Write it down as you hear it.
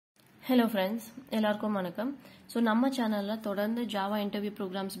Hello friends, எல்லாருக்கும் வணக்கம். So நம்ம சேனல்ல தொடர்ந்து Java interview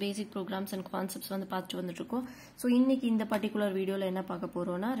programs, basic programs and concepts வந்து பார்த்துட்டு வந்துட்டு இருக்கோம். ஸோ இன்னைக்கு இந்த பர்டிகுலர் வீடியோல என்ன பார்க்க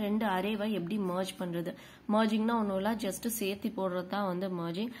போறோம்னா, ரெண்டு அரேவை எப்படி மர்ஜ் பண்றது. மர்ஜிங்னா ஒன்றும் இல்லை, ஜஸ்ட் சேர்த்து போடுறது தான் வந்து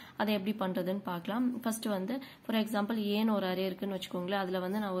மர்ஜிங். அதை எப்படி பண்றதுன்னு பார்க்கலாம். ஃபர்ஸ்ட் வந்து ஃபார் எக்ஸாம்பிள் ஏன்னு ஒரு அரே இருக்குன்னு வச்சுக்கோங்களேன். அதுல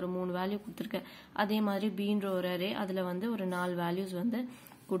வந்து நான் ஒரு 3 வேல்யூ கொடுத்துருக்கேன். அதே மாதிரி பீன்ற ஒரு அரே, அதுல வந்து ஒரு 4 வேல்யூஸ் வந்து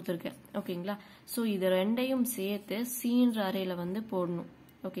கொடுத்துருக்கேன். ஓகேங்களா? ஸோ இது ரெண்டையும் சேர்த்து சீன்ற அரேல வந்து போடணும்.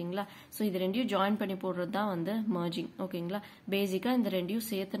 ஓகேங்களா? ஸோ இது ரெண்டையும் ஜாயின் பண்ணி போடுறது தான் வந்து மர்ஜிங். ஓகேங்களா? பேசிக்கா இந்த ரெண்டையும்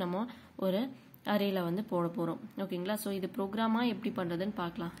சேர்த்து நம்ம ஒரு அரேல வந்து போட போறோம். ஓகேங்களா? ஸோ இது ப்ரோக்ராமா எப்படி பண்றதுன்னு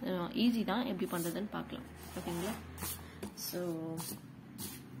பார்க்கலாம். ஈஸி தான், எப்படி பண்றதுன்னு பார்க்கலாம். ஓகேங்களா? ஸோ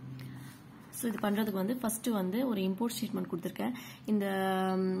இது பண்றதுக்கு வந்து ஃபர்ஸ்ட் வந்து ஒரு இம்போர்ட் ஸ்டேட்மெண்ட் கொடுத்துருக்கேன்.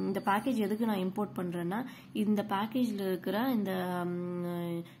 இந்த பேக்கேஜ் எதுக்கு நான் இம்போர்ட் பண்றேன்னா, இந்த பேக்கேஜ்ல இருக்கிற இந்த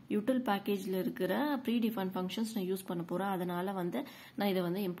யூட்டில் பேக்கேஜ்ல இருக்கிற ப்ரீ டிஃபைன் ஃபங்க்ஷன்ஸ் நான் யூஸ் பண்ண போறேன். அதனால வந்து நான் இதை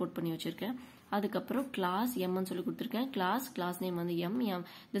வந்து இம்போர்ட் பண்ணி வச்சிருக்கேன். அதுக்கப்புறம் கிளாஸ் எம்னு சொல்லி கொடுத்துருக்கேன். கிளாஸ் நேம் வந்து M.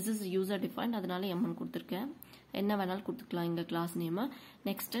 This is user defined, அதனால எம்னு கொடுத்துருக்கேன். என்ன வேணாலும் கொடுத்துக்கலாம் இங்க class name.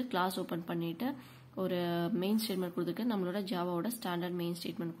 Next class open பண்ணிட்டு ஒரு மெயின் ஸ்டேட்மெண்ட் கொடுத்துருக்கேன். நம்மளோட ஜாவாவோட ஸ்டாண்டர்ட் மெயின்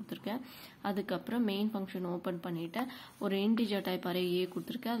ஸ்டேட்மெண்ட் கொடுத்துருக்கேன். அதுக்கப்புறம் மெயின் ஃபங்க்ஷன் ஓபன் பண்ணிட்டு ஒரு இன்டிஜர் டைப் அரே ஏ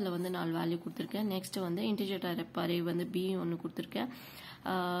கொடுத்துருக்கேன். அதுல வந்து 4 வேல்யூ கொடுத்துருக்கேன். நெக்ஸ்ட் வந்து இன்டிஜர் டைப் அரே வந்து பி ஒன்னு கொடுத்துருக்கேன்.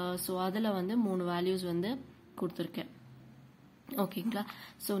 ஸோ அதுல வந்து 3 வேல்யூஸ் வந்து கொடுத்துருக்கேன். ஓகேங்களா?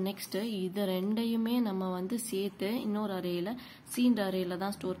 ஸோ நெக்ஸ்ட் இது ரெண்டையுமே நம்ம வந்து சேர்த்து இன்னொரு அரேல சீன்ற அரேல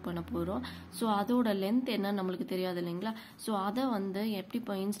தான் ஸ்டோர் பண்ண போறோம். ஸோ அதோட லென்த் என்ன நம்மளுக்கு தெரியாது இல்லைங்களா? ஸோ அதை வந்து எப்படி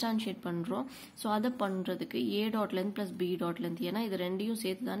இப்போ இன்ஸ்டான்ஷியேட் பண்றோம். ஸோ அதை பண்றதுக்கு a dot length plus b dot length, ஏன்னா இது ரெண்டையும்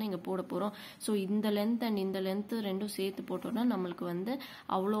சேர்த்து தானே இங்க போட போறோம். ஸோ இந்த லென்த் அண்ட் இந்த லென்த் ரெண்டும் சேர்த்து போட்டோம்னா நம்மளுக்கு வந்து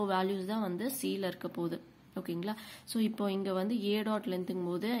அவ்வளோ வேல்யூஸ் தான் வந்து சீல இருக்க போகுது. ஓகேங்களா? ஸோ இப்போ இங்க வந்து a டாட்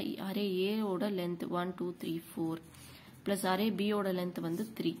லென்த்துங்கும் போது அரே a ஓட லென்த் 1 2 3 4 plus array b ஓட length வந்து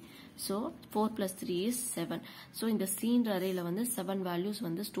 3. so 4 plus 3 is 7. so இந்த சீன்ற அரேல வந்து 7 values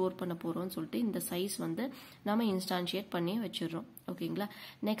வந்து ஸ்டோர் பண்ண போறோம்னு சொல்லிட்டு இந்த சைஸ் வந்து நாம இன்ஸ்டான்ஷியேட் பண்ணி வச்சிடுறோம். ஓகேங்களா?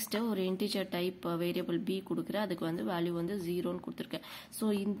 நெக்ஸ்ட் ஒரு இன்டிஜர் டைப் வேரியபிள் b கொடுக்குறேன். அதுக்கு வந்து வேல்யூ வந்து 0ன்னு கொடுத்துருக்கேன். ஸோ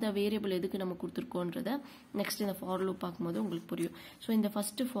இந்த வேரியபிள் எதுக்கு நம்ம கொடுத்துருக்கோன்றத நெக்ஸ்ட் இந்த ஃபார் லூப் பார்க்கும்போது உங்களுக்கு புரியும். ஸோ இந்த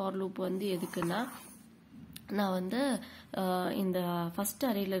ஃபர்ஸ்ட் ஃபார் லூப் வந்து எதுக்குன்னா, நான் வந்து இந்த ஃபர்ஸ்ட்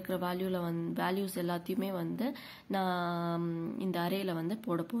அரேல இருக்கிற வேல்யூஸ் எல்லாத்தையுமே வந்து நான் இந்த அரேல வந்து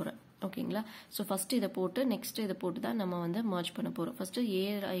போட போறேன். ஓகேங்களா? ஸோ ஃபர்ஸ்ட் இதை போட்டு நெக்ஸ்ட் இதை போட்டு தான் நம்ம வந்து மர்ஜ் பண்ண போறோம். ஃபர்ஸ்ட்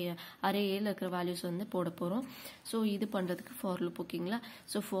அரே ஏல இருக்கிற வேல்யூஸ் வந்து போட போறோம். ஸோ இது பண்றதுக்கு ஃபார் லூப். ஓகேங்களா?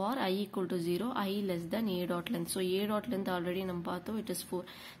 So for i equal to 0, i less than a dot length. So a dot length already நம்ம பார்த்தோம், it is 4.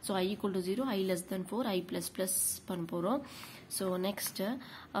 So i equal to 0, i less than 4, i plus plus பண்ண போறோம். So next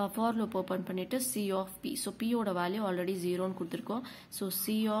for loop open பண்ணிட்டு c of p. So p ஓட value already 0ன்னு கொடுத்துருக்கோம். So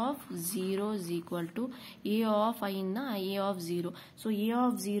c of 0 is equal to a of i ன்னா a of 0. So a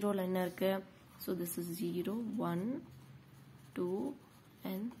of 0ல என்ன இருக்கு? So this is 0 1 2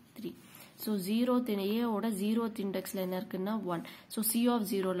 and 3. So a ஓட 0th இண்டெக்ஸ்ல என்ன இருக்குன்னா 1. So c of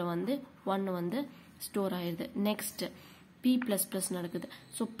 0ல வந்து 1 வந்து ஸ்டோர் ஆயிருது. நெக்ஸ்ட் p++ நடக்குது.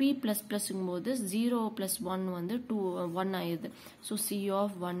 ஸோ p++ங்கும் போது 0 plus 1 வந்து 1 ஆயிருது. So c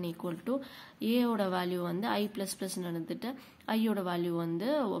of 1 equal to a ஓட வேல்யூ வந்து i++ நடந்துட்டு i ஓட வேல்யூ வந்து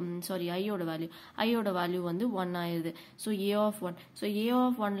i ஓட வேல்யூ வந்து 1 ஆயிருது. So a of 1. So a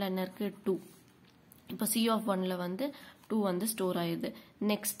of 1ல என்ன இருக்கு? 2. இப்போ c of 1ல வந்து 2 வந்து ஸ்டோர் ஆயிருது.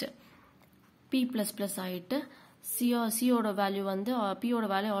 நெக்ஸ்ட் p++ ஆயிட்டு c ஓட வேல்யூ வந்து p ஓட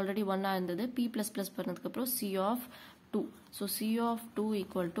வேல்யூ ஆல்ரெடி 1 இருந்தது. p++ பண்ணதுக்கு அப்புறம் c of 2. so c of 2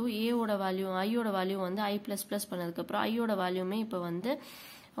 equal to a ஓட வேல்யூ i ஓட வேல்யூ வந்து i++ பண்ணதுக்கு அப்புறம் i ஓட வேல்யூமே இப்போ வந்து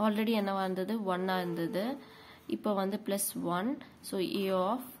ஆல்ரெடி என்னவா இருந்தது? 1 இருந்தது. இப்போ வந்து +1. so a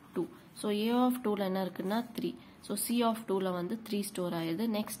of 2. so a of 2ல என்ன இருக்குன்னா 3. so c of 2ல வந்து 3 ஸ்டோர் ஆயிருது.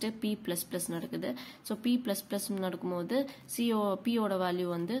 நெக்ஸ்ட் p++ நடக்குது. so p++ நடக்கும்போது p ஓட வேல்யூ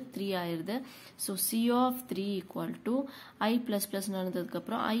வந்து 3 ஆயிருது. so c of 3 equal to i++ நடந்ததுக்கு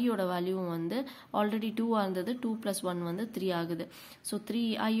அப்புறம் i ஓட வேல்யூ வந்து ஆல்ரெடி 2 இருந்தது. 2 plus 1 வந்து 3 ஆகுது. so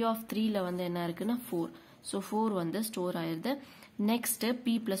i of 3ல வந்து என்ன இருக்குன்னா 4. so 4 வந்து ஸ்டோர் ஆயிருது. நெக்ஸ்ட்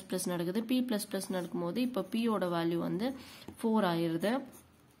p++ நடக்குது. p++ நடக்கும்போது இப்போ p ஓட வேல்யூ வந்து 4 ஆயிருது.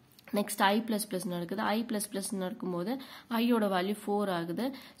 நெக்ஸ்ட் i++ நடக்குது. i++ நடக்கும்போது i ஓட வேல்யூ 4 ஆகுது.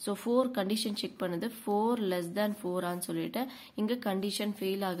 ஸோ 4 கண்டிஷன் செக் பண்ணுது, 4 less than 4 ஆன்னு சொல்லிட்டு இங்க கண்டிஷன்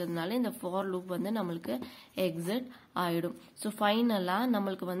ஃபெயில் ஆகுறதுனால இந்த ஃபார் லூப் வந்து நம்மளுக்கு எக்ஸிட் ஆயிடும். ஸோ ஃபைனலா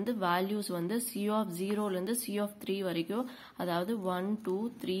நம்மளுக்கு வந்து வேல்யூஸ் வந்து c of 0ல இருந்து c of 3 வரைக்கும், அதாவது 1 2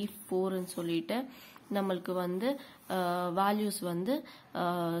 3 4ன்னு சொல்லிட்டு நம்மளுக்கு வந்து வேல்யூஸ் வந்து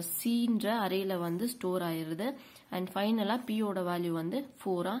cன்ற அரேல வந்து ஸ்டோர் ஆயிருது. அண்ட் ஃபைனலா p ஓட வேல்யூ வந்து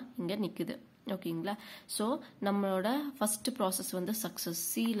 4 இங்க நிக்குது. ஓகேங்களா. ஸோ நம்மளோட ஃபர்ஸ்ட் ப்ராசஸ் வந்து சக்ஸஸ்.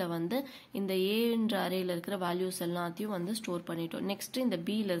 சியில் வந்து இந்த ஏன்ற அரேல இருக்கிற வேல்யூஸ் எல்லாத்தையும் வந்து ஸ்டோர் பண்ணிட்டோம். நெக்ஸ்ட் இந்த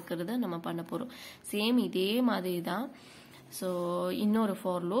பியில் இருக்கிறத நம்ம பண்ண போகிறோம். சேம் இதே மாதிரி தான். ஸோ இன்னொரு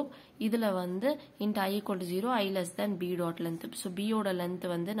ஃபார் லூப். இதில் வந்து int I = 0 I less than b dot length. So பியோட லென்த்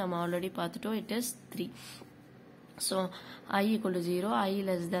வந்து நம்ம ஆல்ரெடி பார்த்துட்டோம், it is 3. So I = 0 I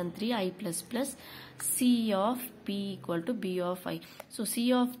less than 3 I plus plus C of P = B of I. So C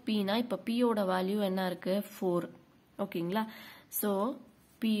of P na இப்ப P ஓட value என்ன இருக்கு 4. ஓகேங்களா. So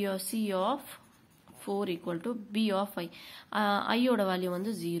C of 4 = B of I. I ஓட value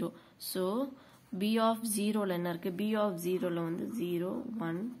வந்து 0. So B of 0 ல என்ன இருக்கு, B of 0 ல வந்து 0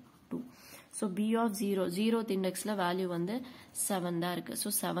 1 2. So B of 0 0th indexல value வந்து 7 தான் இருக்கு. So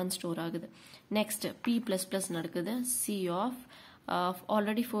 7 ஸ்டோர் ஆகுது. நெக்ஸ்ட் P++ நடக்குது. C of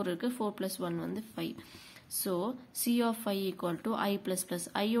ஆல்ரெடி 4 இருக்கு, 4 + 1 வந்து 5. So C of I = I++.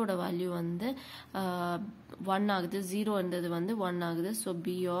 I ஓட வேல்யூ வந்து 1 ஆகுது, 0 இருந்தது வந்து 1 ஆகுது. So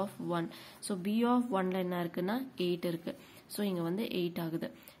B of 1. So B of 1ல என்ன இருக்குன்னா 8 இருக்கு. So இங்க வந்து 8 ஆகுது.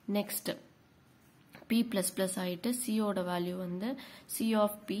 நெக்ஸ்ட் P++ ஆயிட்டு C ஓட வேல்யூ வந்து C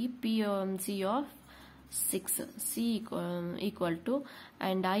of P C of 6 C equal to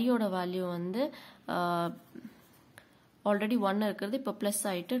and I ஓட வேல்யூ வந்து ஆல்ரெடி 1 இருக்கிறது, இப்போ ப்ளஸ்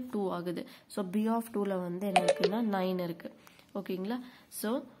ஆயிட்டு 2 ஆகுது. ஸோ B of 2ல வந்து என்ன இருக்குன்னா 9 இருக்கு. ஓகேங்களா.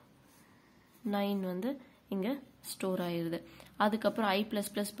 ஸோ 9 வந்து இங்க ஸ்டோர் ஆயிருது. அதுக்கப்புறம் I++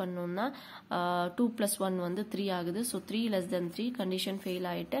 பண்ணோம்னா 2 + 1 வந்து 3 ஆகுது. So 3 less than 3 condition fail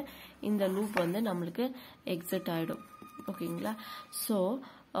ஆயிட்டு இந்த லூப் வந்து நம்மளுக்கு எக்ஸிட் ஆயிடும். ஓகேங்களா. ஸோ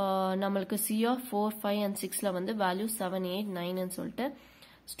நம்மளுக்கு C of 4 5 and 6ல வந்து வேல்யூ 7 8 9ன்னு சொல்லிட்டு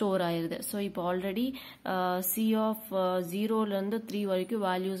ஸ்டோர் ஆயிருது. ஸோ இப்போ ஆல்ரெடி C of 0லேருந்து 3 வரைக்கும்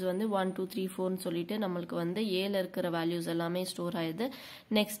வேல்யூஸ் வந்து 1 2 3 4ன்னு சொல்லிட்டு நம்மளுக்கு வந்து ஏல இருக்கிற வேல்யூஸ் எல்லாமே ஸ்டோர் ஆயிருது.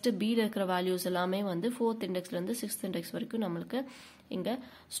 நெக்ஸ்ட் பியில் இருக்கிற வேல்யூஸ் எல்லாமே வந்து 4th இண்டெக்ஸ்லேருந்து 6th இண்டெக்ஸ் வரைக்கும் நம்மளுக்கு இங்கே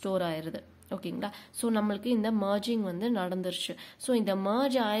ஸ்டோர் ஆயிருது. ஓகேங்களா. ஸோ நம்மளுக்கு இந்த மர்ஜிங் வந்து நடந்துருச்சு. ஸோ இந்த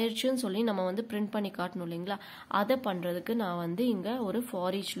மர்ஜ் ஆயிடுச்சுன்னு சொல்லி நம்ம வந்து பிரிண்ட் பண்ணி காட்டணும் இல்லைங்களா. அதை பண்ணுறதுக்கு நான் வந்து இங்கே ஒரு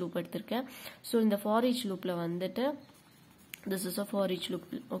ஃபார் ஈச் லூப் எடுத்திருக்கேன். ஸோ இந்த ஃபார் ஈச் லூப்பில் வந்துட்டு this is a for each loop.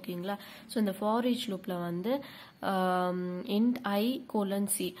 ஓகேங்களா. ஸோ இந்த for each loopல வந்து int I :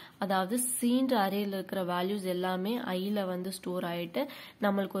 C, அதாவது Cன்ற அரேல இருக்கிற வேல்யூஸ் எல்லாமே Iல வந்து ஸ்டோர் ஆயிட்டு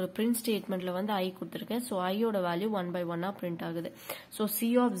நம்மளுக்கு ஒரு பிரிண்ட் ஸ்டேட்மெண்ட்ல வந்து I கொடுத்துருக்கேன். ஸோ ஐயோட வேல்யூ 1 by 1 பிரிண்ட் ஆகுது. ஸோ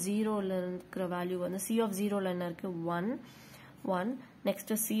C of 0ல இருக்கிற வேல்யூ வந்து C of 0ல என்ன இருக்கு 1 1.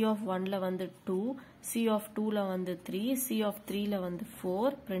 நெக்ஸ்ட் C of 1ல வந்து 2, C of 2ல வந்து 3, C of 3ல வந்து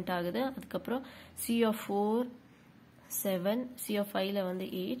 4 பிரிண்ட் ஆகுது. அதுக்கப்புறம் C of 4 7, C of 5ல வந்து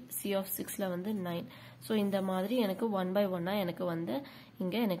 8, C of 6ல வந்து 9. ஸோ இந்த மாதிரி எனக்கு 1 by 1 எனக்கு வந்து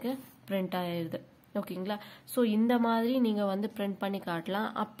இங்க எனக்கு பிரிண்ட் ஆயிருது. ஓகேங்களா. ஸோ இந்த மாதிரி நீங்க வந்து பிரிண்ட் பண்ணி காட்டலாம்.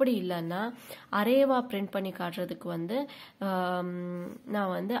 அப்படி இல்லைன்னா அரேவா பிரிண்ட் பண்ணி காட்டுறதுக்கு வந்து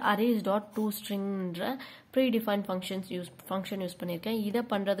நான் வந்து arrays.toStringன்ற ப்ரீடிஃபைன் ஃபங்க்ஷன் யூஸ் பண்ணியிருக்கேன். இதை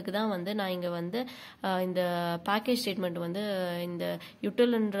பண்றதுக்கு தான் வந்து நான் இங்க வந்து இந்த பேக்கேஜ் ஸ்டேட்மெண்ட் வந்து இந்த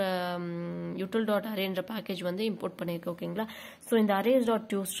util.arrayன்ற பேக்கேஜ் வந்து இம்போர்ட் பண்ணியிருக்கேன். ஓகேங்களா. ஸோ இந்த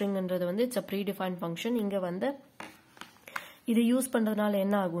arrays.toStringன்றது வந்து இட்ஸ் அ ப்ரீடிஃபைன் ஃபங்க்ஷன். இங்க வந்து இது யூஸ் பண்றதுனால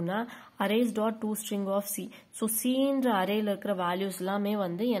என்ன ஆகும்னா arrays.toString of C. ஸோ Cன்ற அரேல இருக்கிற வேல்யூஸ் எல்லாமே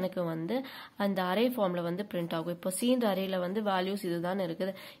வந்து எனக்கு வந்து அந்த அரே ஃபார்ம்ல வந்து பிரிண்ட் ஆகும். இப்போ Cன்ற அரேல வந்து வேல்யூஸ் இதுதான்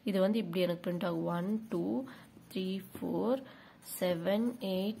இருக்குது. இது வந்து இப்படி எனக்கு பிரிண்ட் ஆகும் 1 2 3 4 7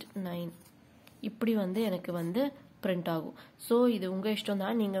 8 9 இப்படி வந்து எனக்கு வந்து பிரிண்ட் ஆகும். ஸோ இது உங்க இஷ்டம்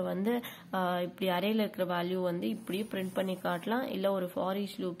தான். நீங்க வந்து இப்படி அரேல இருக்கிற வேல்யூ வந்து இப்படியே பிரிண்ட் பண்ணி காட்டலாம், இல்லை ஒரு ஃபார்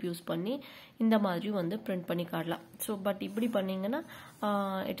ஈச் லூப் யூஸ் பண்ணி இந்த மாதிரி வந்து பிரிண்ட் பண்ணி காட்டலாம். ஸோ பட் இப்படி பண்ணீங்கன்னா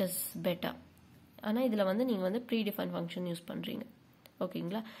இட் இஸ் பெட்டர். ஆனால் இதில் வந்து நீங்கள் வந்து ப்ரீடிஃபைன் ஃபங்க்ஷன் யூஸ் பண்ணுறீங்க.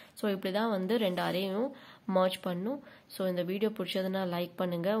 ஓகேங்களா. ஸோ இப்படி தான் வந்து 2 அரேயும் மர்ஜ் பண்ணும். ஸோ இந்த வீடியோ பிடிச்சதுன்னா லைக்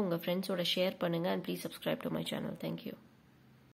பண்ணுங்கள், உங்கள் ஃப்ரெண்ட்ஸோட ஷேர் பண்ணுங்கள், and please subscribe to my channel. Thank you.